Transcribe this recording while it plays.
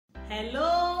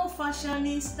Hello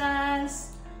Fashionistas,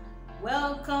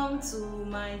 welcome to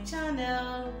my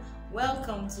channel.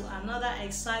 Welcome to another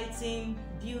exciting,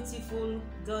 beautiful,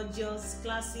 gorgeous,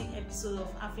 classy episode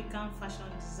of African Fashion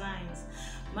Designs.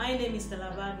 My name is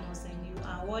Stella Badmus and you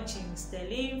are watching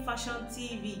Stelline Fashion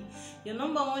TV, your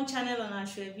 #1 channel on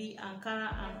Ashwebi,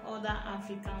 Ankara and other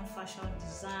African fashion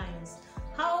designs.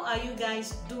 How are you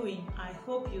guys doing? I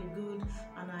hope you're good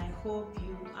and I hope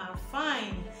you are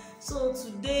fine. So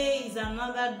today is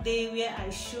another day where I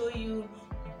show you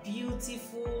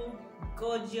beautiful,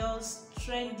 gorgeous,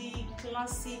 trendy,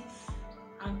 classy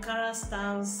Ankara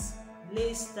styles,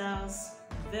 lace styles,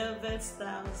 velvet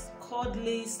styles, cord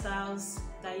lace styles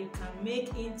that you can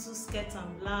make into skirt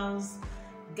and blouse,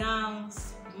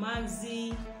 gowns,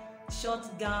 maxi, short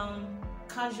gown,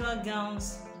 casual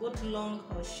gowns, both long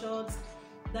or short,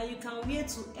 that you can wear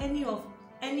to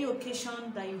any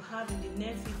occasion that you have in the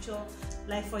near future,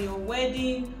 like for your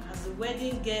wedding, as a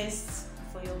wedding guest,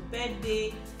 for your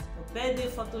birthday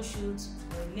photo shoot,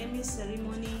 for a naming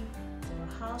ceremony, for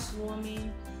a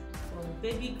housewarming, for a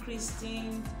baby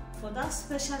christening, for that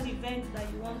special event that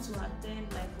you want to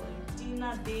attend, like for a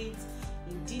dinner date,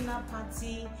 a dinner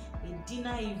party, a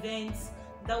dinner event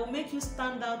that will make you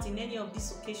stand out in any of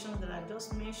these occasions that I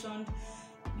just mentioned.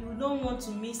 You don't want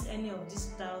to miss any of these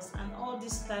styles, and all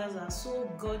these styles are so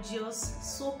gorgeous,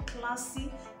 so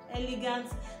classy, elegant,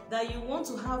 that you want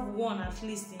to have one at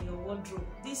least in your wardrobe.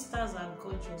 These styles are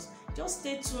gorgeous. Just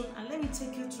stay tuned and let me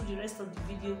take you through the rest of the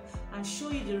video and show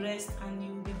you the rest, and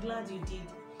you'll be glad you did.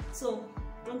 So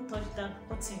don't touch that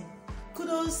button.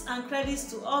 Kudos and credits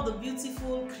to all the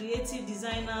beautiful creative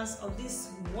designers of these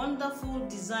wonderful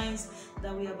designs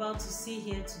that we're about to see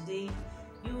here today.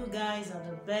 You guys are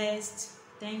the best.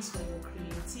 Thanks for your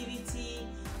creativity.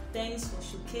 Thanks for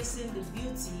showcasing the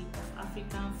beauty of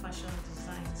African fashion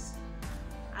designs.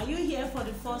 Are you here for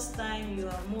the first time? You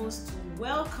are most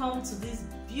welcome to this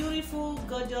beautiful,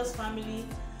 gorgeous family.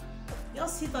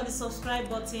 Just hit on the subscribe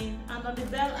button and on the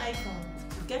bell icon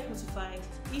to get notified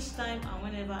each time and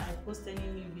whenever I post any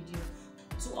new video.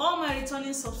 To all my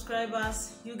returning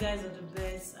subscribers, you guys are the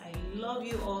best. I love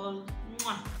you all.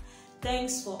 Mwah.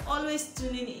 Thanks for always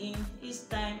tuning in each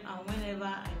time and whenever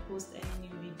I post any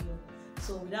new video.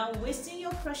 So without wasting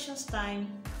your precious time,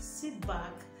 sit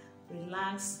back,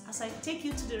 relax as I take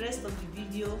you to the rest of the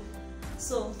video.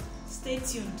 So stay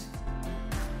tuned.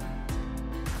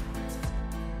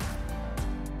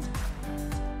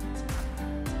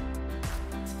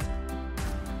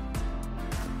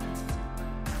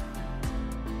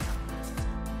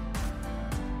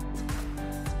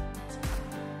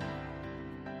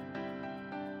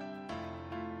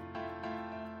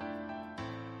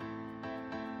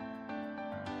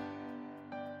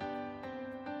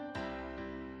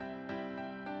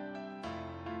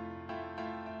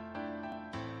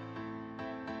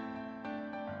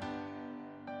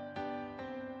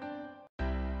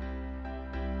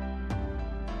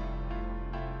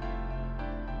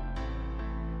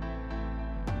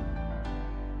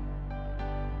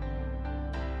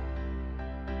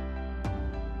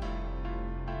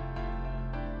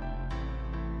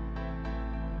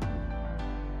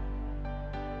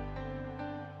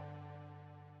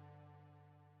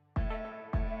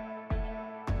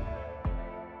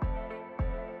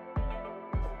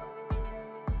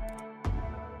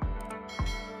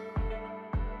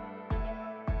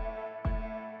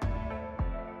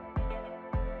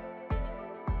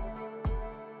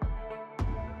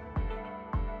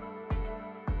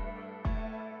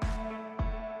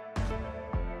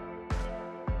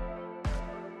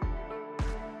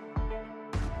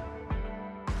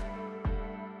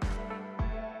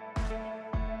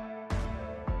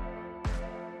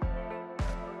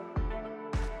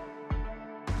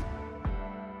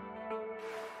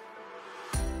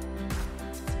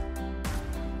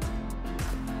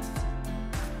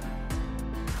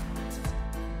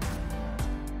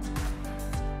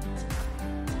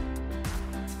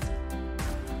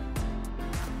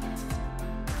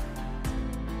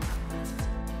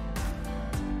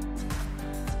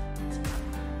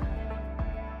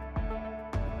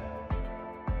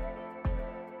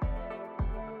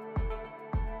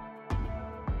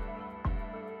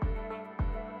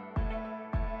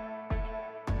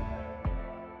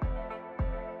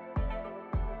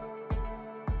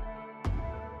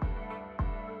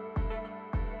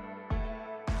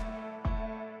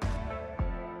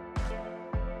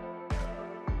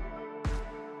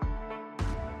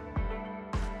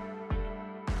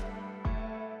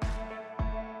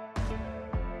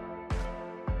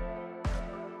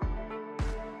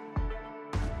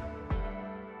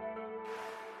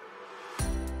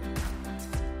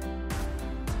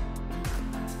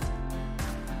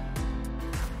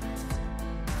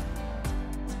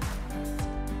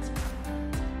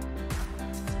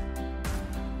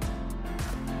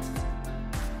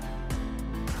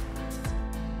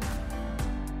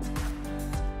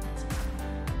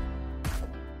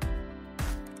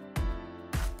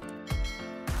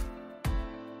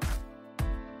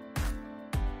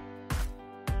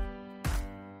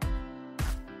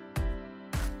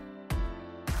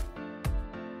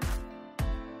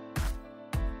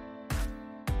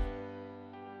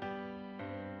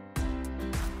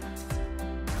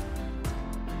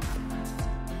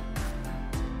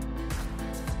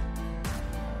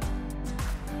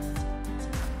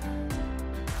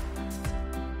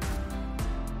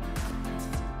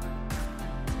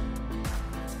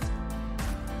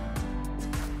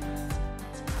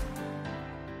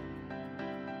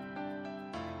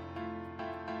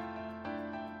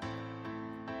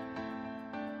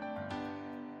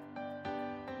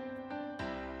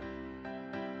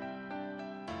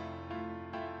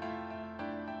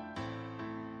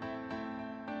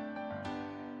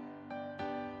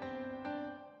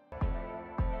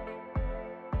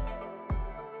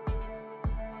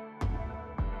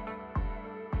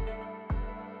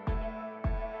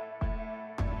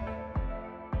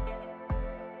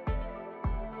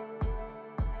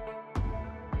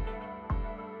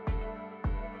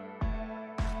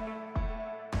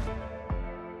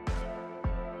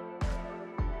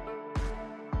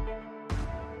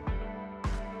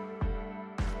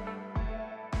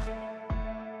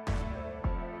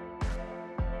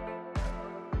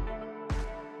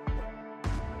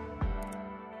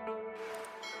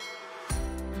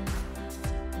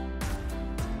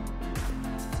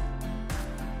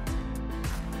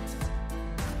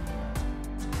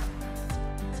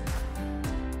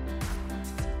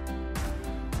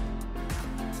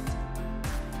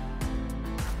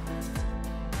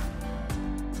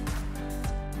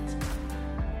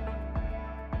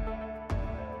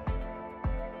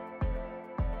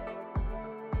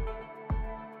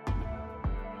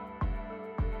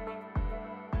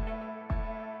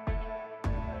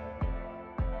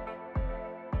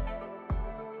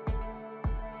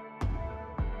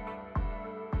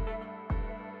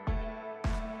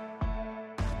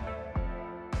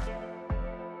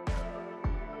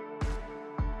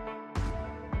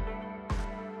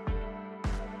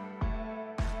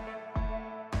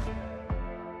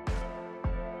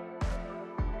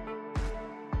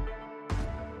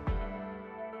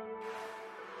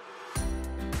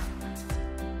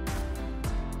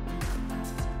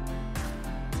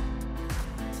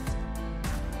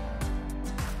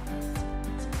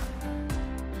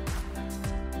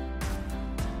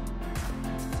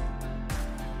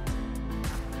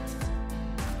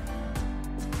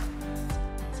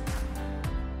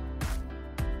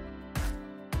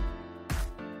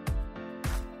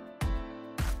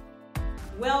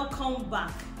 welcome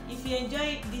back. If you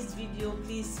enjoyed this video,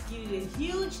 please give it a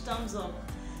huge thumbs up.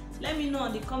 Let me know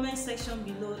in the comment section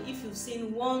below if you've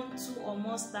seen 1, 2 or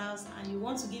more styles and you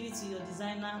want to give it to your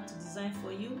designer to design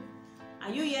for you. Are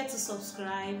you yet to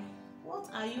subscribe? What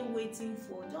are you waiting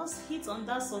for? Just hit on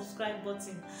that subscribe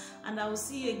button and I will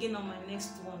see you again on my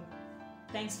next one.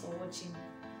 Thanks for watching.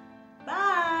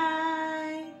 Bye.